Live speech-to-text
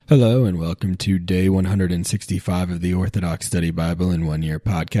Hello and welcome to day 165 of the Orthodox Study Bible in 1 Year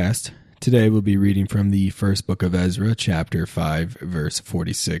podcast. Today we'll be reading from the first book of Ezra, chapter 5, verse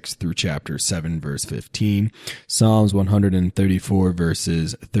 46 through chapter 7, verse 15, Psalms 134,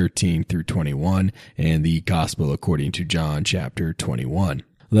 verses 13 through 21, and the Gospel according to John, chapter 21.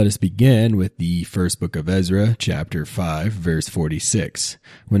 Let us begin with the first book of Ezra, chapter 5, verse 46.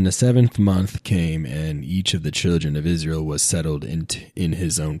 When the 7th month came and each of the children of Israel was settled in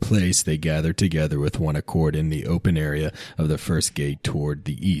his own place, they gathered together with one accord in the open area of the first gate toward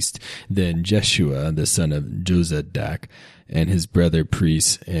the east. Then Jeshua, the son of Jozadak, and his brother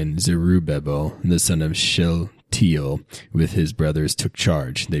priests, and Zerubbabel, the son of Shealtiel, with his brothers took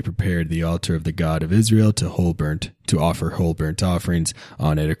charge. They prepared the altar of the God of Israel to offer whole burnt offerings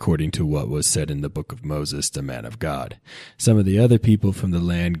on it according to what was said in the book of Moses, the man of God. Some of the other people from the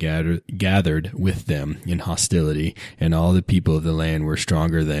land gathered with them in hostility, and all the people of the land were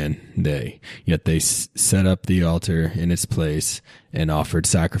stronger than they. Yet they set up the altar in its place and offered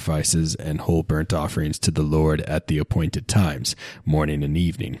sacrifices and whole burnt offerings to the Lord at the appointed times, morning and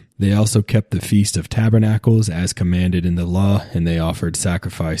evening. They also kept the Feast of Tabernacles as commanded in the law, and they offered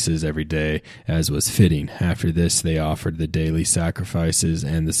sacrifices every day as was fitting. After this they offered the daily sacrifices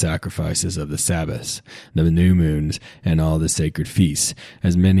and the sacrifices of the Sabbaths, the new moons, and all the sacred feasts.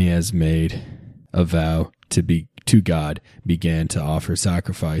 As many as made a vow to God began to offer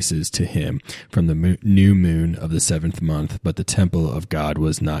sacrifices to him from the new moon of the 7th month, but the temple of God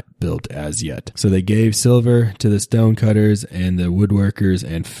was not built as yet. So they gave silver to the stonecutters and the woodworkers,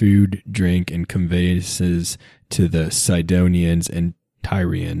 and food, drink, and conveyances to the Sidonians and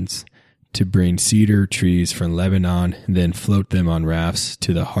Tyrians, to bring cedar trees from Lebanon, then float them on rafts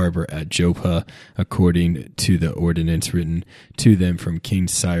to the harbor at Joppa, according to the ordinance written to them from King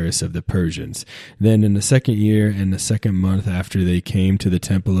Cyrus of the Persians. Then in the 2nd year and the 2nd month after they came to the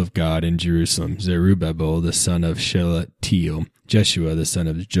temple of God in Jerusalem, Zerubbabel the son of Shealtiel, Jeshua the son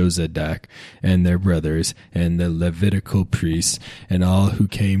of Jozadak, and their brothers, and the Levitical priests, and all who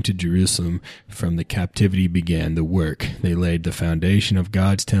came to Jerusalem from the captivity began the work. They laid the foundation of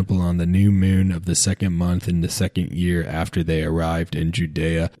God's temple on the new moon of the 2nd month in the 2nd year after they arrived in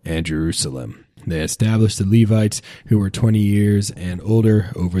Judea and Jerusalem. They established the Levites, who were 20 years and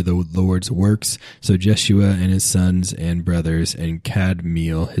older, over the Lord's works. So Jeshua and his sons and brothers, and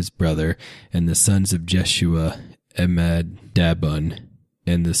Kadmiel his brother, and the sons of Jeshua, Emadabun,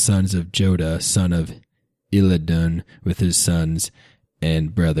 and the sons of Joda, son of Eladun, with his sons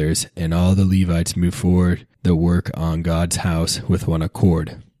and brothers, and all the Levites moved forward the work on God's house with one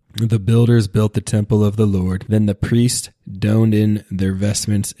accord. The builders built the temple of the Lord. Then the priests donned in their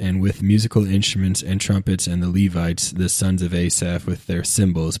vestments, and with musical instruments and trumpets, and the Levites, the sons of Asaph, with their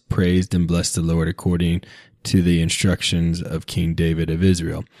cymbals, praised and blessed the Lord according to the instructions of King David of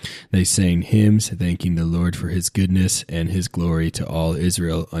Israel. They sang hymns, thanking the Lord for his goodness and his glory to all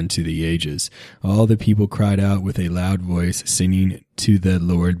Israel unto the ages. All the people cried out with a loud voice, singing to the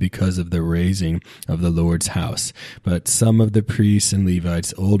Lord because of the raising of the Lord's house. But some of the priests and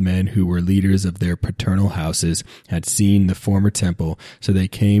Levites, old men who were leaders of their paternal houses, had seen the former temple, so they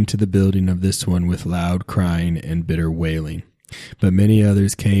came to the building of this one with loud crying and bitter wailing. But many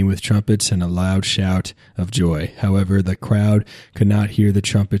others came with trumpets and a loud shout of joy. However, the crowd could not hear the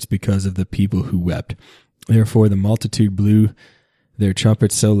trumpets because of the people who wept. Therefore the multitude blew their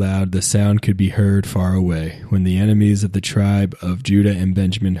trumpets so loud the sound could be heard far away. When the enemies of the tribe of Judah and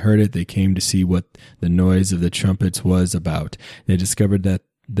Benjamin heard it, they came to see what the noise of the trumpets was about. They discovered that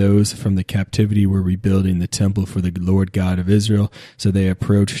those from the captivity were rebuilding the temple for the Lord God of Israel. So they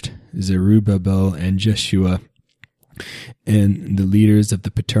approached Zerubbabel and Jeshua and the leaders of the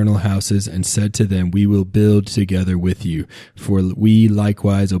paternal houses, and said to them, We will build together with you, for we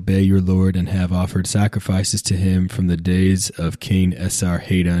likewise obey your Lord, and have offered sacrifices to him from the days of King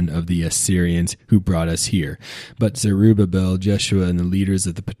Esarhaddon of the Assyrians, who brought us here. But Zerubbabel, Jeshua, and the leaders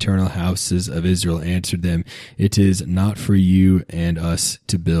of the paternal houses of Israel answered them, It is not for you and us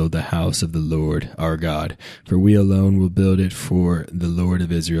to build the house of the Lord our God, for we alone will build it for the Lord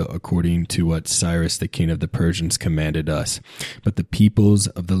of Israel, according to what Cyrus the king of the Persians commanded us. But the peoples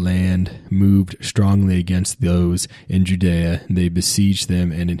of the land moved strongly against those in Judea. They besieged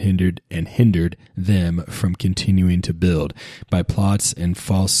them and hindered them from continuing to build by plots and by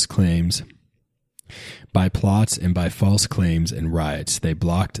false claims and riots. They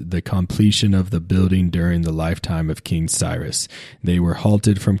blocked the completion of the building during the lifetime of King Cyrus. They were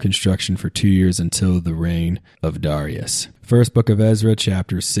halted from construction for 2 years until the reign of Darius. First book of Ezra,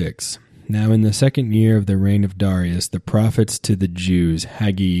 chapter 6. Now in the 2nd year of the reign of Darius, the prophets to the Jews,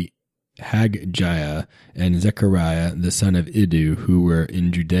 Haggai Haggai and Zechariah the son of Iddu, who were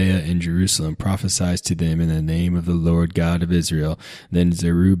in Judea and Jerusalem, prophesied to them in the name of the Lord God of Israel. Then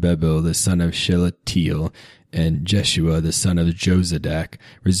Zerubbabel the son of Shealtiel and Jeshua the son of Jozadak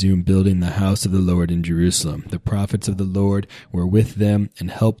resumed building the house of the Lord in Jerusalem. The prophets of the Lord were with them and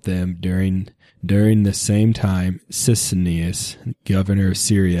helped them during the same time. Sisnius, governor of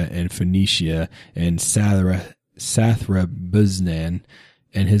Syria and Phoenicia, and Sathrabuznan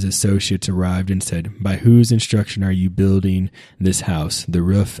and his associates arrived and said, "By whose instruction are you building this house, the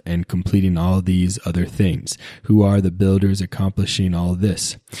roof, and completing all these other things? Who are the builders accomplishing all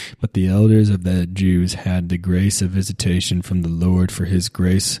this?" But the elders of the Jews had the grace of visitation from the Lord, for his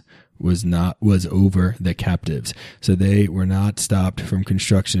grace was over the captives. So they were not stopped from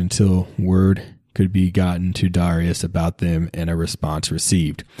construction until word could be gotten to Darius about them and a response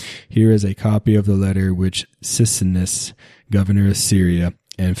received. Here is a copy of the letter which Sisnius, governor of Syria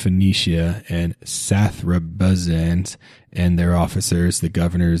and Phoenicia, and Sathrabuzans and their officers, the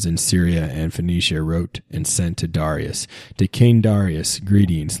governors in Syria and Phoenicia, wrote and sent to Darius. To King Darius,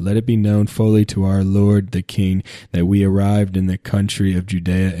 greetings. Let it be known fully to our lord the king that we arrived in the country of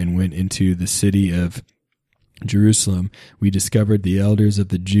Judea and went into the city of Jerusalem. We discovered the elders of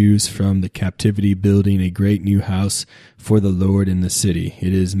the Jews from the captivity building a great new house for the Lord in the city.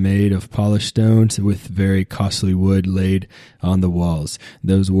 It is made of polished stones with very costly wood laid on the walls.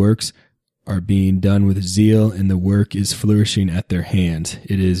 Those works are being done with zeal, and the work is flourishing at their hands.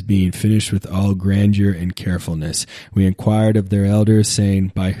 It is being finished with all grandeur and carefulness. We inquired of their elders,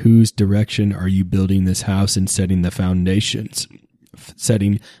 saying, "By whose direction are you building this house and setting the foundations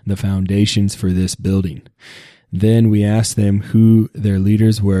for this building?" Then we asked them who their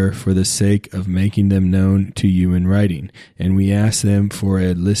leaders were for the sake of making them known to you in writing. And we asked them for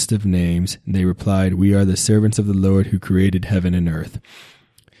a list of names. They replied, "We are the servants of the Lord who created heaven and earth."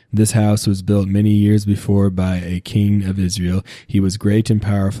 This house was built many years before by a king of Israel. He was great and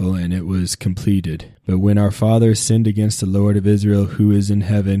powerful, and it was completed. But when our fathers sinned against the Lord of Israel, who is in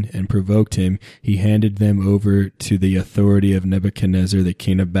heaven, and provoked him, he handed them over to the authority of Nebuchadnezzar, the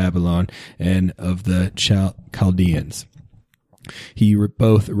king of Babylon, and of the Chaldeans. He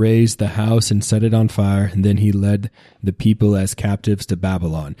both razed the house and set it on fire, and then he led the people as captives to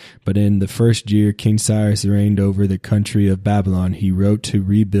Babylon. But in the first year King Cyrus reigned over the country of Babylon, he wrote to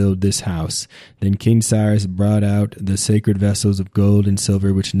rebuild this house. Then King Cyrus brought out the sacred vessels of gold and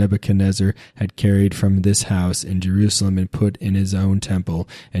silver which Nebuchadnezzar had carried from this house in Jerusalem and put in his own temple,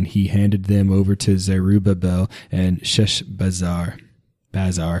 and he handed them over to Zerubbabel and Sheshbazzar,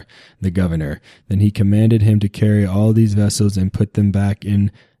 the governor. Then he commanded him to carry all these vessels and put them back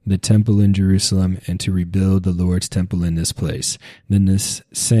in the temple in Jerusalem, and to rebuild the Lord's temple in this place. Then this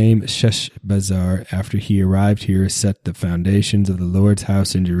same Sheshbazzar, after he arrived here, set the foundations of the Lord's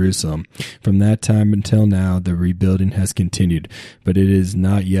house in Jerusalem. From that time until now, the rebuilding has continued, but it is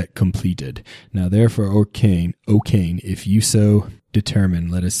not yet completed. Now therefore, O King, if you so determine,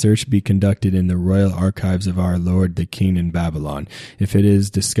 let a search be conducted in the royal archives of our Lord the King in Babylon. If it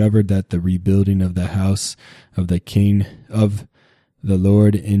is discovered that the rebuilding of the house of the King of the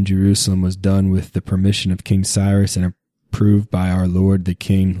Lord in Jerusalem was done with the permission of King Cyrus and approved by our Lord the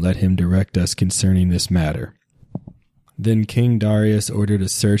King, let him direct us concerning this matter. Then King Darius ordered a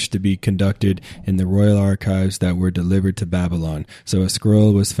search to be conducted in the royal archives that were delivered to Babylon. So a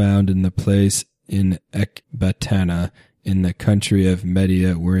scroll was found in the place in Ecbatana, in the country of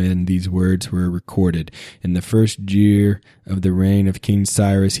Media, wherein these words were recorded. In the first year of the reign of King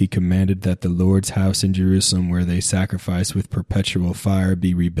Cyrus, he commanded that the Lord's house in Jerusalem, where they sacrifice with perpetual fire,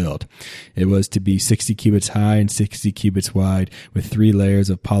 be rebuilt. It was to be 60 cubits high and 60 cubits wide, with 3 layers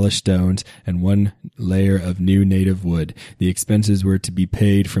of polished stones and 1 layer of new native wood. The expenses were to be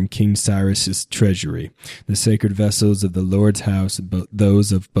paid from King Cyrus's treasury. The sacred vessels of the Lord's house,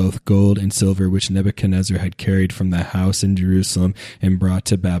 those of both gold and silver, which Nebuchadnezzar had carried from the house in Jerusalem and brought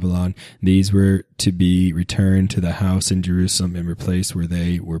to Babylon, these were to be returned to the house in Jerusalem and replaced where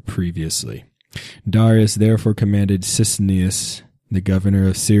they were previously. Darius therefore commanded Sisnius, the governor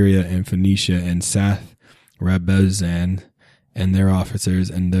of Syria and Phoenicia, and Sathrabuzan and their officers,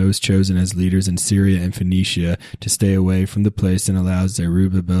 and those chosen as leaders in Syria and Phoenicia, to stay away from the place, and allowed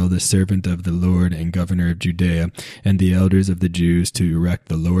Zerubbabel, the servant of the Lord and governor of Judea, and the elders of the Jews to erect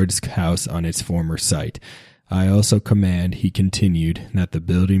the Lord's house on its former site. I also command, he continued, that the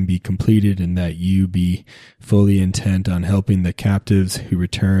building be completed, and that you be fully intent on helping the captives who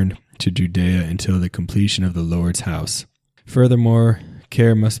return to Judea until the completion of the Lord's house. Furthermore,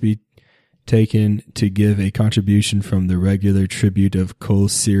 care must be taken to give a contribution from the regular tribute of Col,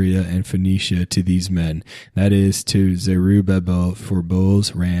 Syria, and Phoenicia to these men, that is, to Zerubbabel for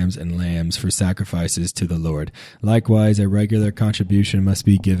bulls, rams, and lambs for sacrifices to the Lord. Likewise, a regular contribution must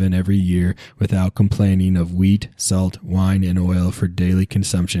be given every year without complaining of wheat, salt, wine, and oil for daily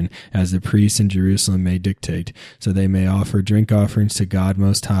consumption, as the priests in Jerusalem may dictate, so they may offer drink offerings to God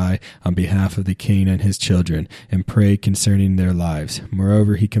Most High on behalf of the king and his children, and pray concerning their lives.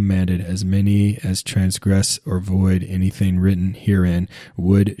 Moreover, he commanded, as many as transgress or void anything written herein,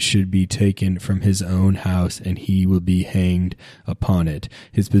 wood should be taken from his own house, and he will be hanged upon it.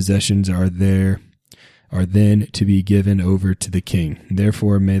 His possessions are then to be given over to the king.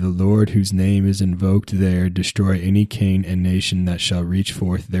 Therefore may the Lord, whose name is invoked there, destroy any king and nation that shall reach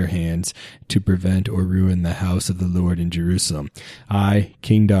forth their hands to prevent or ruin the house of the Lord in Jerusalem. I,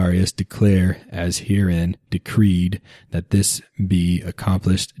 King Darius, declare, as herein decreed, that this be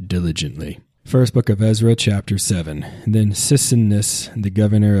accomplished diligently. First book of Ezra, chapter 7. Then Sisinus, the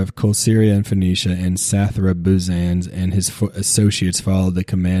governor of Colsyria and Phoenicia, and Sathrabuzans and his associates followed the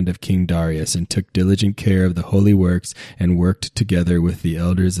command of King Darius, and took diligent care of the holy works, and worked together with the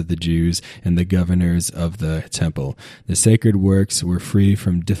elders of the Jews and the governors of the temple. The sacred works were free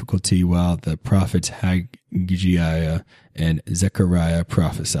from difficulty, while the prophets Haggai and Zechariah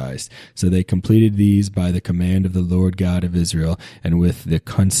prophesied. So they completed these by the command of the Lord God of Israel, and with the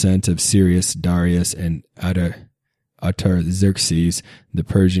consent of Cyrus, Darius, and Artaxerxes, the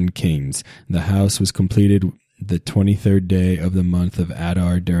Persian kings. The house was completed the 23rd day of the month of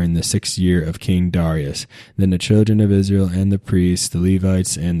Adar during the 6th year of King Darius. Then the children of Israel and the priests, the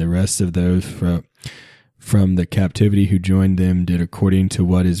Levites, and the rest of those from the captivity who joined them did according to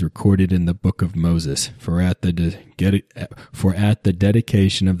what is recorded in the book of Moses. For at the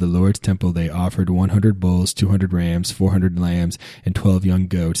dedication of the Lord's temple they offered 100 bulls, 200 rams, 400 lambs, and 12 young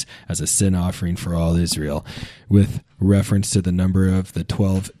goats as a sin offering for all Israel, with reference to the number of the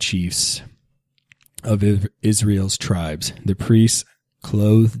 12 chiefs of Israel's tribes. The priests,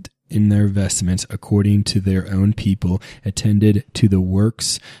 clothed in their vestments according to their own people, attended to the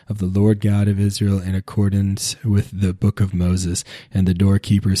works of the Lord God of Israel in accordance with the book of Moses, and the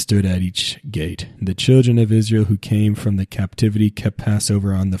doorkeeper stood at each gate. The children of Israel who came from the captivity kept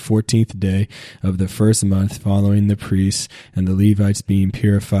Passover on the 14th day of the first month following the priests and the Levites being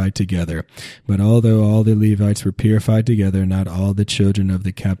purified together. But although all the Levites were purified together, not all the children of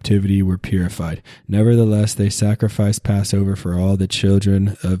the captivity were purified. Nevertheless, they sacrificed Passover for all the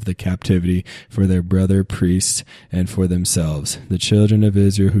children of the captivity, for their brother priests, and for themselves. The children of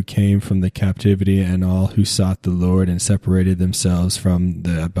Israel who came from the captivity, and all who sought the Lord and separated themselves from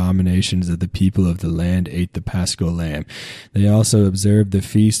the abominations of the people of the land, ate the paschal lamb. They also observed the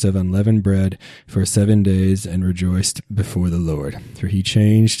feast of unleavened bread for 7 days, and rejoiced before the Lord. For he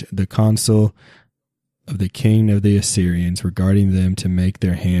changed the counsel of the king of the Assyrians regarding them, to make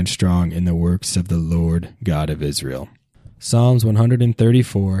their hand strong in the works of the Lord God of Israel. Psalms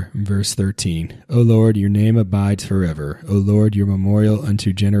 134, verse 13. O Lord, your name abides forever. O Lord, your memorial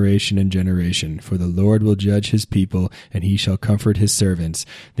unto generation and generation. For the Lord will judge his people, and he shall comfort his servants.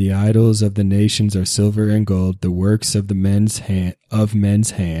 The idols of the nations are silver and gold, the works of men's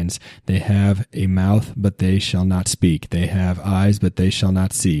hands. They have a mouth, but they shall not speak. They have eyes, but they shall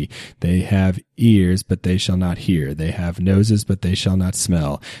not see. They have ears, but they shall not hear. They have noses, but they shall not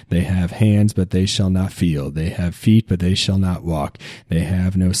smell. They have hands, but they shall not feel. They have feet, but they shall not walk. They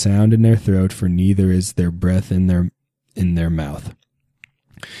have no sound in their throat, for neither is there breath in their mouth.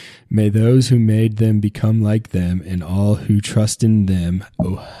 May those who made them become like them, and all who trust in them.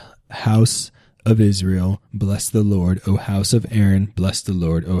 O house of Israel, bless the Lord. O house of Aaron, bless the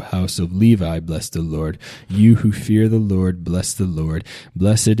Lord. O house of Levi, bless the Lord. You who fear the Lord, bless the Lord.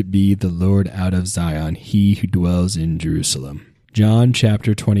 Blessed be the Lord out of Zion, he who dwells in Jerusalem. John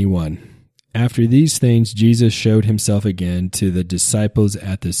chapter 21. After these things, Jesus showed himself again to the disciples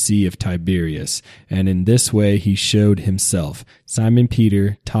at the Sea of Tiberias, and in this way he showed himself: Simon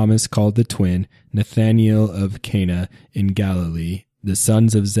Peter, Thomas called the twin, Nathanael of Cana in Galilee, the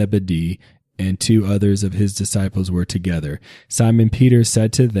sons of Zebedee, and 2 others of his disciples were together. Simon Peter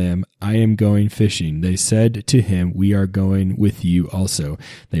said to them, I am going fishing. They said to him, we are going with you also.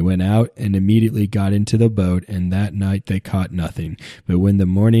 They went out and immediately got into the boat, and that night they caught nothing. But when the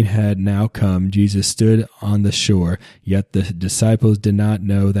morning had now come, Jesus stood on the shore, yet the disciples did not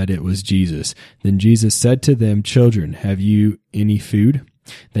know that it was Jesus. Then Jesus said to them, Children, have you any food?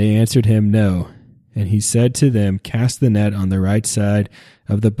 They answered him, No. And he said to them, Cast the net on the right side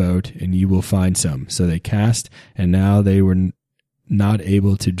of the boat, and you will find some. So they cast, and now not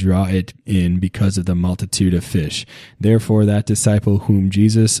able to draw it in because of the multitude of fish. Therefore that disciple whom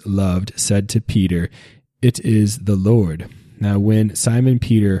Jesus loved said to Peter, "It is the Lord." Now when Simon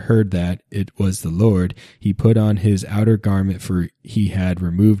Peter heard that it was the Lord, he put on his outer garment, for he had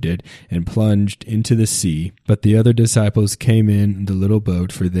removed it, and plunged into the sea. But the other disciples came in the little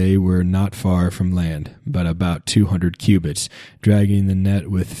boat, for they were not far from land, but about 200 cubits, dragging the net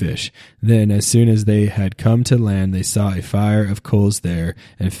with fish. Then, as soon as they had come to land, they saw a fire of coals there,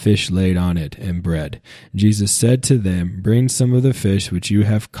 and fish laid on it, and bread. Jesus said to them, "Bring some of the fish which you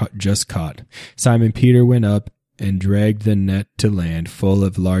have just caught." Simon Peter went up and dragged the net to land full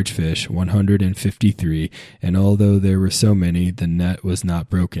of large fish, 153, and although there were so many, the net was not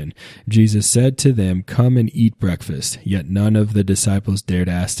broken. Jesus said to them, "Come and eat breakfast." Yet none of the disciples dared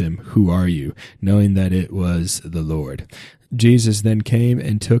ask him, "Who are you?" knowing that it was the Lord. Jesus then came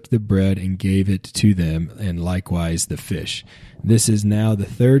and took the bread and gave it to them, and likewise the fish. This is now the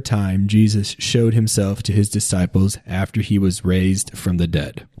third time Jesus showed himself to his disciples after he was raised from the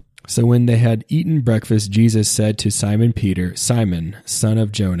dead. So when they had eaten breakfast, Jesus said to Simon Peter, "Simon, son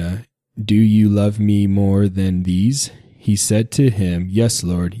of Jonah, do you love me more than these?" He said to him, "Yes,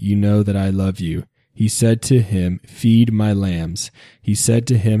 Lord, you know that I love you." He said to him, "Feed my lambs." He said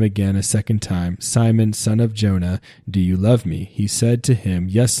to him again a second time, "Simon, son of Jonah, do you love me?" He said to him,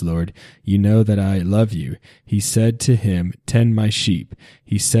 "Yes, Lord, you know that I love you." He said to him, "Tend my sheep."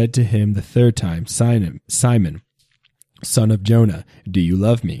 He said to him the third time, Simon, son of Jonah, do you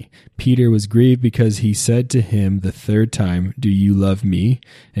love me?" Peter was grieved because he said to him the third time, "Do you love me?"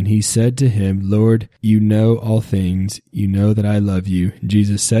 And he said to him, "Lord, you know all things. You know that I love you."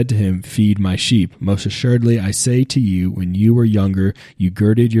 Jesus said to him, "Feed my sheep. Most assuredly, I say to you, when you were younger, you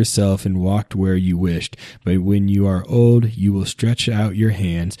girded yourself and walked where you wished. But when you are old, you will stretch out your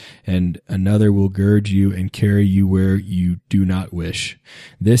hands, and another will gird you and carry you where you do not wish."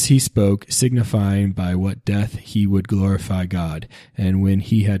 This he spoke, signifying by what death he would glorify God. And when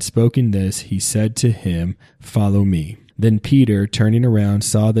he had spoken this, he said to him, "Follow me." Then Peter, turning around,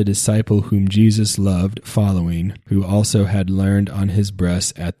 saw the disciple whom Jesus loved following, who also had leaned on his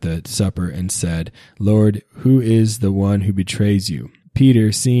breast at the supper, and said, "Lord, who is the one who betrays you?"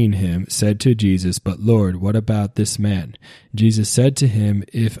 Peter, seeing him, said to Jesus, "But Lord, what about this man?" Jesus said to him,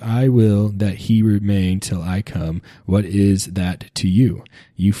 "If I will that he remain till I come, what is that to you?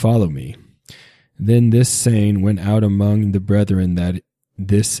 You follow me." Then this saying went out among the brethren that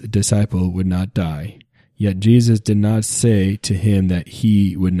this disciple would not die. Yet Jesus did not say to him that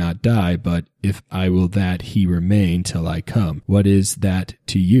he would not die, but, "If I will that he remain till I come, what is that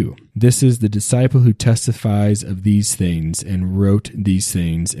to you?" This is the disciple who testifies of these things and wrote these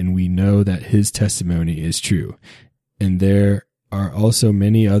things, and we know that his testimony is true. And there are also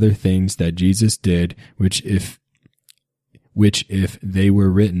many other things that Jesus did, which if they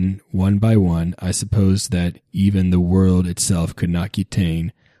were written one by one, I suppose that even the world itself could not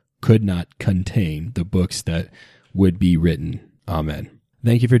contain the books that would be written. Amen.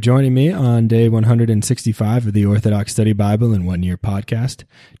 Thank you for joining me on day 165 of the Orthodox Study Bible in 1 Year podcast.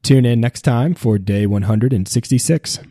 Tune in next time for day 166.